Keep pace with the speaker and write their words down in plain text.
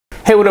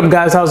Hey, what up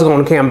guys, how's it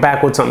going? Okay, I'm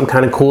back with something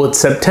kind of cool. It's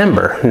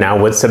September. Now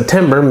what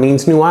September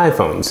means new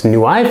iPhones.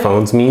 New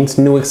iPhones means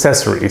new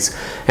accessories.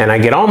 And I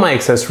get all my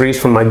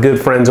accessories from my good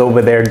friends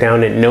over there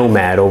down at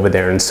Nomad over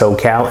there in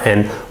SoCal,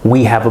 and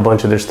we have a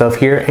bunch of their stuff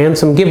here and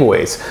some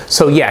giveaways.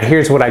 So yeah,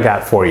 here's what I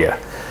got for you.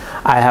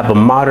 I have a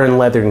modern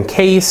leather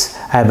case,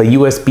 I have a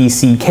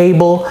USB-C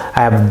cable,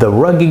 I have the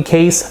rugged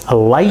case, a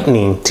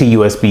lightning to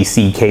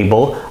USB-C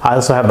cable. I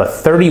also have a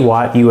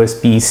 30-watt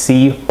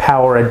USB-C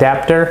power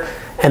adapter,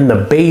 and the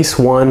base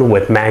one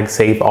with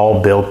Magsafe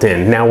all built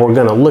in. Now we're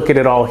gonna look at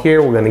it all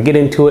here, we're gonna get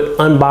into it,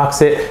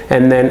 unbox it,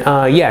 and then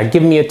yeah,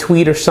 give me a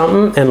tweet or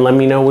something and let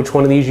me know which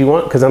one of these you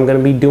want, because I'm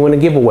gonna be doing a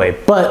giveaway.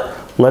 But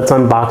let's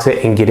unbox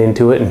it and get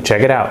into it and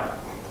check it out.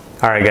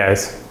 All right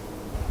guys.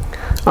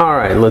 All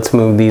right, let's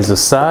move these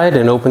aside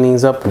and open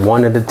these up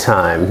one at a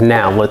time.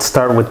 Now let's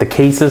start with the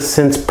cases,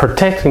 since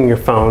protecting your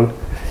phone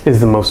is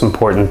the most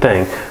important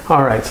thing.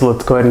 All right, so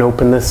let's go ahead and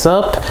open this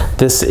up.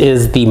 This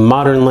is the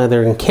modern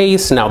leather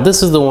case. Now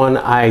this is the one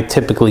I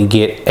typically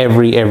get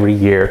every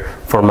year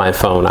for my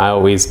phone. I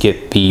always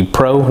get the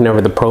Pro, never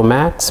the Pro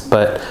Max,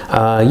 but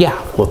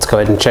yeah, let's go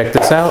ahead and check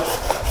this out.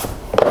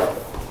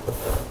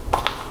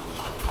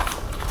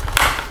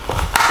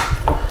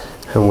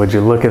 And would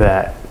you look at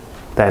that?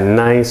 That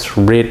nice,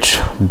 rich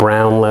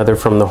brown leather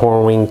from the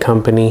Horween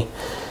company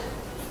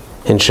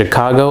in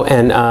Chicago.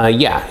 And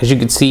yeah, as you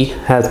can see,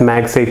 has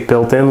Magsafe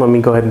built in. Let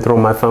me go ahead and throw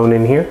my phone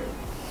in here.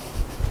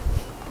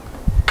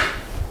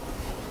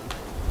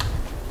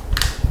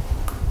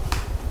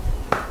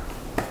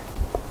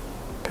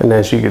 And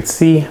as you can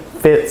see,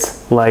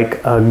 fits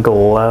like a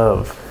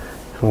glove.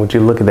 And would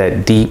you look at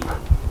that deep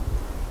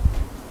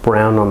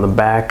brown on the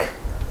back?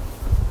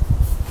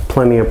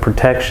 Plenty of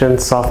protection,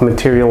 soft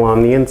material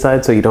on the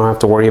inside, so you don't have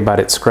to worry about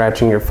it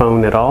scratching your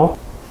phone at all.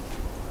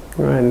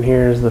 All right, and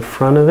here's the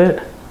front of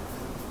it.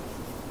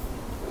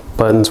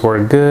 Buttons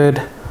work good,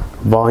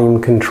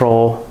 volume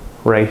control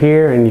right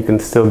here, and you can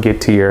still get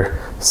to your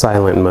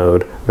silent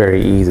mode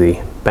very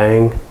easy.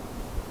 Bang,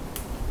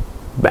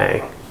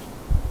 bang.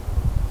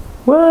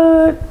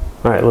 What?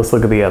 All right, let's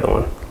look at the other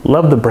one.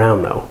 Love the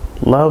brown though.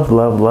 Love,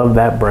 love, love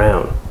that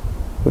brown.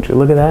 Would you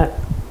look at that?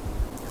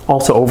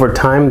 Also, over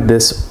time,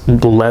 this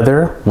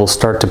leather will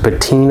start to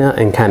patina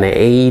and kind of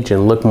age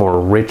and look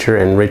more richer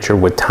and richer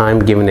with time,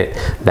 giving it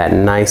that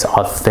nice,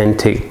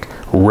 authentic,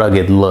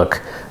 rugged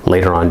look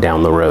later on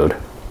down the road.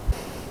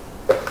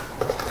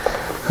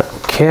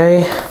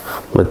 Okay,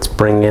 let's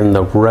bring in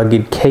the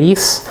rugged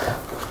case.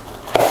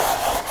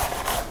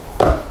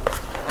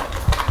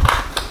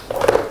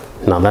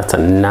 Now that's a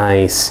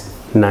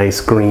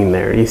nice green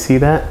there. You see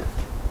that?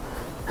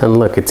 And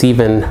look, it's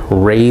even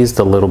raised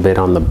a little bit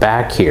on the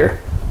back here.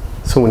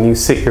 So when you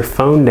sit your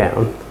phone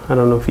down, I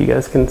don't know if you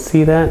guys can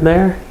see that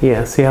there.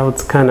 Yeah, see how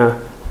it kind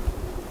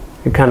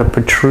of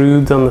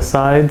protrudes on the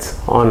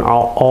sides on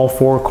all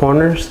four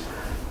corners.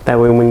 That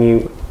way when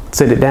you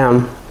sit it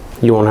down,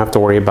 you won't have to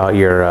worry about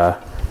your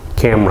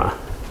camera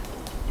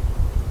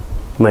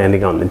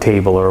landing on the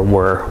table or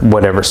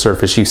whatever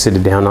surface you sit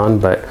it down on.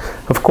 But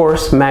of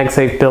course,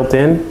 MagSafe built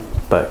in.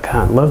 But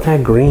God, love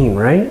that green,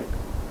 right?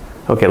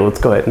 Okay,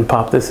 let's go ahead and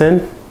pop this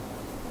in.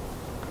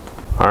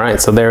 All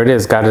right, so there it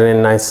is. Got it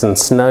in nice and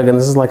snug, and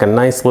this is like a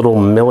nice little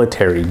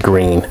military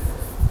green.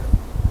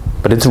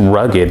 But it's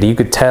rugged, you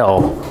could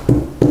tell.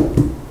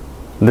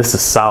 This is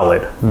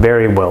solid,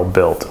 very well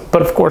built.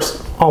 But of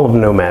course, all of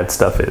Nomad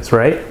stuff is,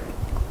 right?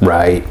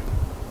 Right.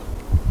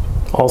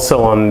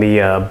 Also on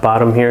the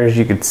bottom here, as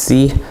you can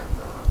see,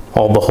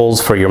 all the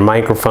holes for your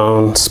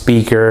microphone,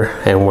 speaker,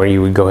 and where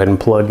you would go ahead and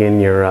plug in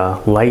your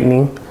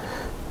lightning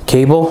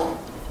cable.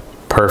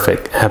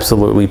 Perfect,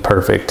 absolutely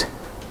perfect.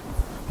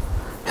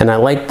 And I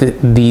like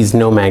these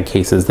Nomad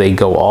cases, they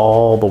go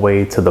all the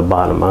way to the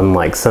bottom.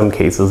 Unlike some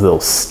cases, they'll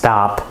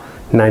stop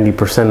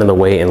 90% of the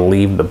way and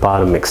leave the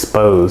bottom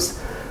exposed.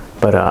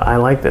 But I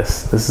like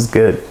this. This is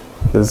good.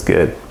 This is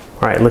good.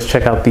 All right, let's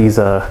check out these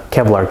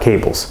Kevlar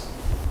cables.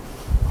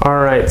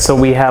 All right, so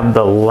we have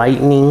the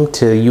lightning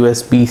to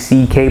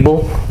USB-C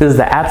cable. This is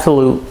the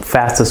absolute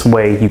fastest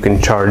way you can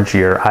charge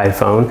your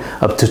iPhone.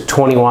 Up to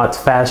 20 watts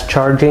fast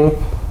charging,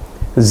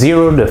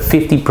 0 to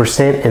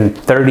 50% in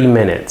 30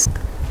 minutes.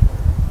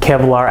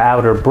 Kevlar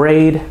outer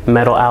braid,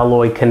 metal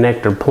alloy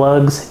connector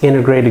plugs,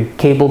 integrated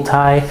cable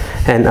tie,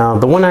 and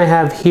the one I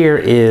have here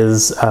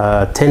is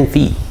 10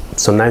 feet,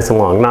 so nice and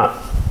long,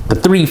 not the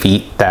 3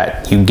 feet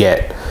that you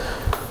get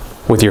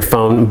with your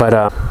phone.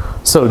 But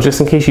so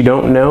just in case you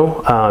don't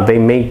know, they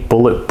make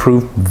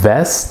bulletproof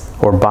vests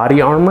or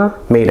body armor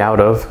made out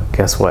of,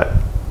 guess what?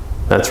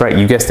 That's right,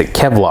 you guessed it,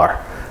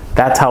 Kevlar.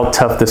 That's how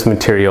tough this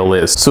material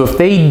is. So if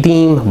they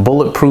deem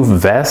bulletproof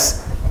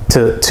vests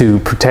to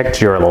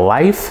protect your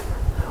life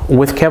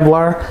with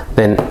Kevlar,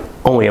 then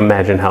only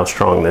imagine how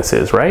strong this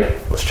is, right?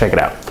 Let's check it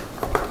out.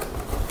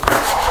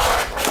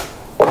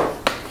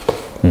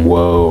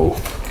 Whoa.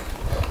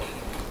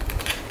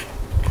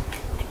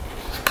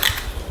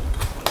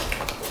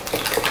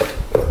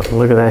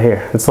 Look at that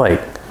here. It's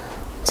like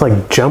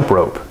jump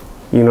rope.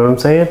 You know what I'm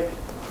saying?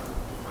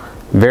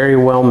 Very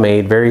well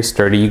made, very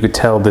sturdy. You could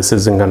tell this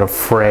isn't gonna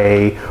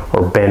fray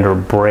or bend or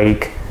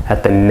break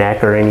at the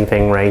neck or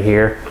anything right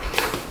here.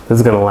 This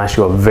is gonna last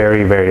you a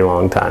very, very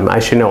long time. I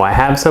should know I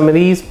have some of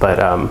these, but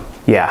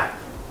yeah,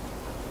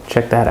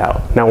 check that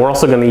out. Now we're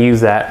also gonna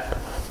use that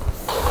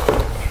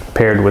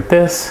paired with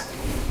this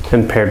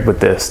and paired with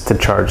this to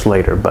charge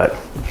later, but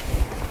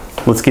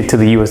let's get to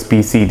the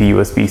USB-C to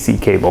USB-C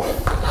cable.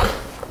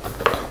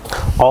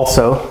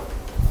 Also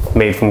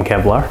made from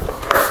Kevlar.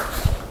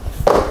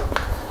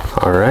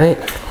 All right.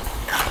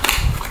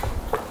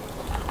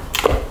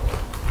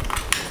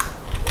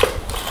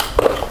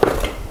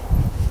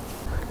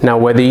 Now,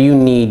 whether you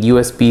need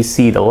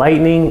USB-C to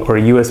Lightning or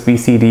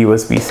USB-C to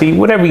USB-C,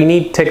 whatever you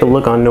need, take a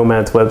look on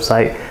Nomad's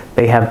website.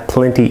 They have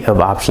plenty of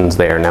options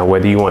there. Now,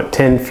 whether you want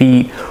 10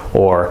 feet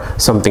or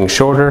something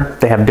shorter,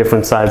 they have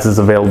different sizes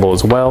available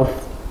as well.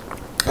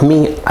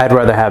 Me, I'd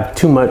rather have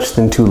too much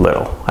than too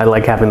little. I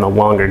like having the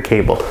longer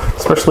cable,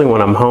 especially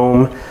when I'm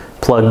home,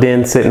 plugged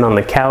in, sitting on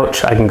the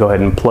couch. I can go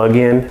ahead and plug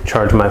in,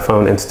 charge my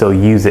phone, and still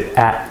use it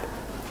at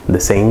the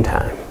same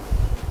time.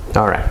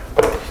 All right.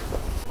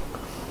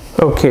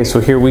 Okay, so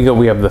here we go.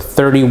 We have the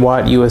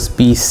 30-watt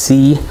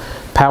USB-C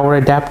power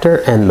adapter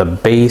and the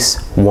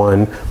base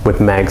one with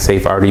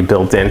MagSafe already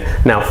built in.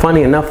 Now,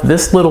 funny enough,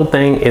 this little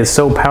thing is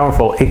so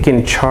powerful, it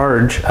can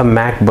charge a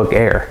MacBook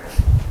Air,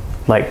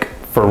 like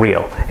for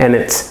real. And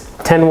it's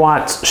 10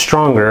 watts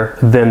stronger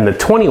than the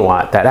 20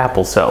 watt that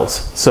Apple sells.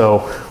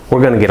 So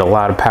we're gonna get a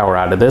lot of power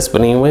out of this.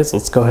 But anyways,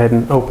 let's go ahead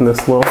and open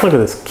this little, look at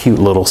this cute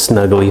little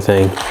snuggly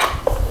thing.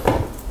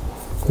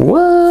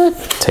 What?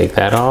 Take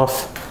that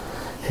off.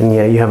 And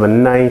yeah, you have a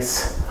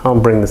nice, I'll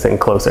bring this in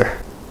closer.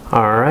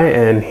 All right,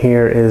 and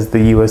here is the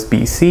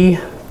USB-C,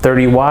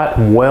 30 watt,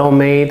 well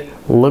made,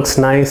 looks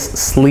nice,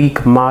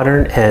 sleek,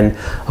 modern, and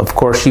of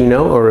course you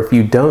know, or if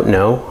you don't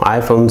know,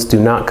 iPhones do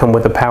not come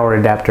with a power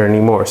adapter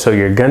anymore. So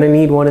you're gonna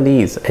need one of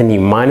these, and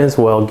you might as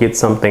well get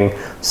something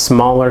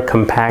smaller,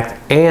 compact,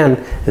 and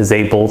is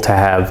able to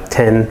have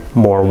 10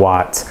 more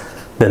watts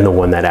than the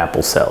one that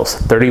Apple sells.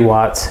 30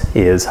 watts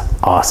is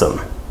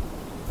awesome.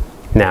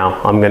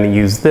 Now I'm going to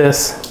use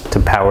this to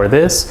power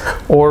this,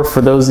 or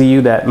for those of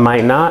you that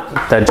might not,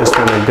 that just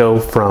want to go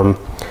from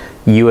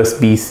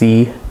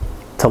USB-C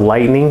to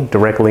Lightning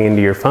directly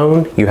into your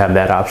phone, you have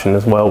that option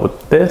as well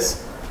with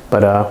this,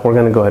 but we're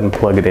going to go ahead and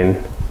plug it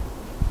in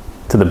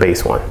to the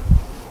base one.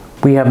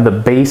 We have the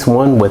base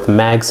one with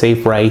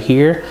MagSafe right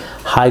here,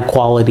 high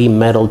quality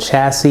metal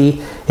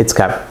chassis. It's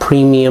got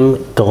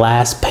premium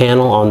glass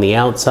panel on the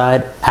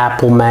outside,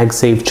 Apple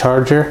MagSafe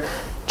charger.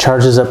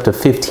 Charges up to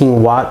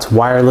 15 watts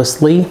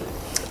wirelessly.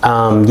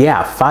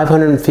 Yeah,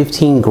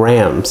 515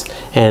 grams,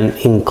 and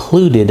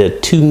included a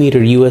 2-meter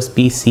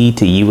USB-C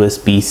to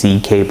USB-C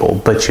cable,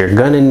 but you're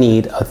gonna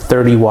need a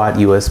 30-watt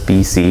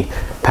USB-C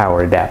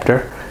power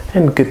adapter,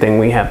 and good thing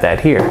we have that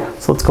here.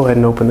 So let's go ahead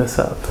and open this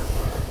up.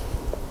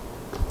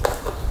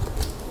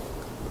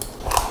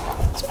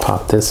 Let's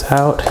pop this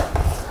out.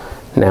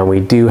 Now we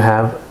do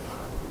have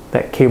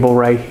that cable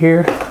right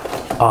here.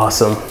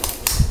 Awesome.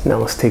 Now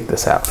let's take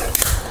this out.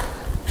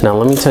 Now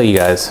let me tell you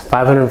guys,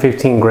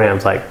 515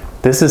 grams, like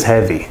this is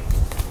heavy.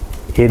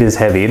 It is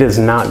heavy. It is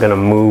not gonna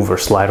move or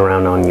slide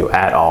around on you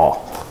at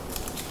all.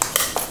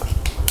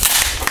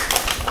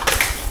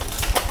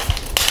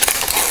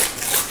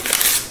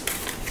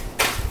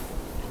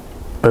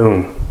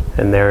 Boom,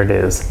 and there it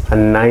is. A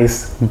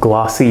nice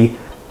glossy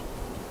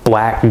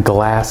black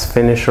glass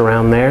finish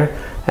around there.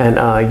 And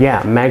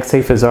yeah,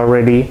 MagSafe is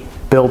already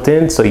built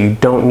in, so you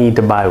don't need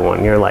to buy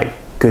one. You're like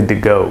good to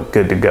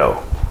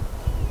go,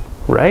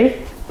 right?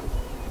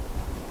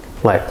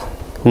 Like,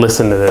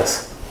 listen to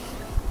this.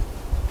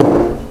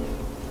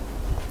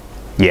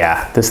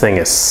 Yeah, this thing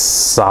is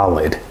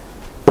solid.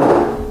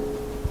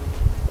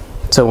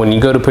 So when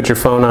you go to put your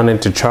phone on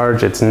it to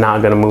charge, it's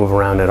not gonna move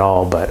around at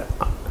all, but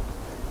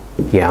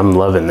yeah, I'm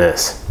loving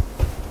this.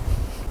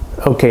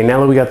 Okay, now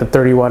that we got the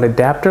 30-watt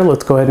adapter,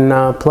 let's go ahead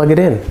and plug it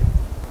in.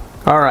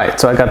 All right,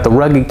 so I got the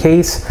rugged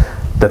case,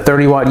 the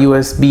 30-watt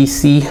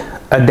USB-C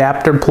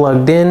adapter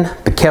plugged in,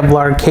 the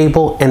Kevlar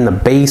cable, and the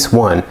base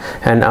one.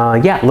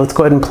 And yeah, let's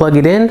go ahead and plug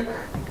it in,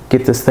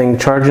 get this thing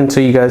charging so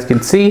you guys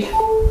can see.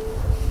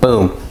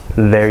 Boom,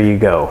 there you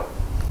go.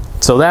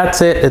 So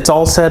that's it, it's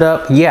all set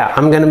up. Yeah,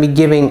 I'm gonna be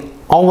giving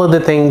all of the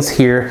things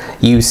here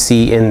you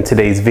see in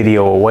today's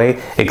video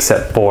away,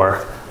 except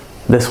for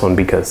this one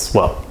because,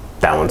 well,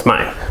 that one's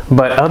mine.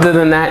 But other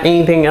than that,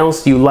 anything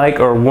else you like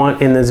or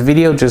want in this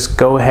video, just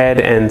go ahead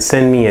and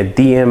send me a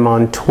DM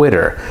on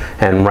Twitter.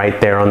 And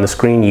right there on the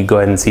screen, you go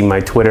ahead and see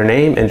my Twitter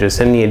name and just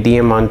send me a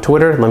DM on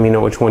Twitter. Let me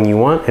know which one you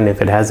want. And if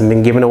it hasn't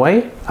been given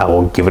away, I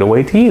will give it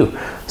away to you.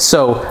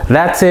 So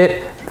that's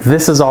it.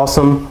 This is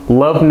awesome.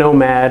 Love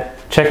Nomad.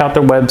 Check out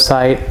their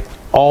website.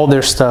 All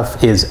their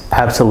stuff is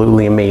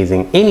absolutely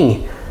amazing.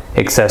 Any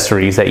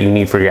accessories that you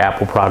need for your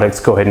Apple products,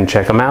 go ahead and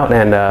check them out.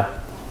 And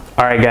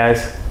all right,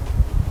 guys.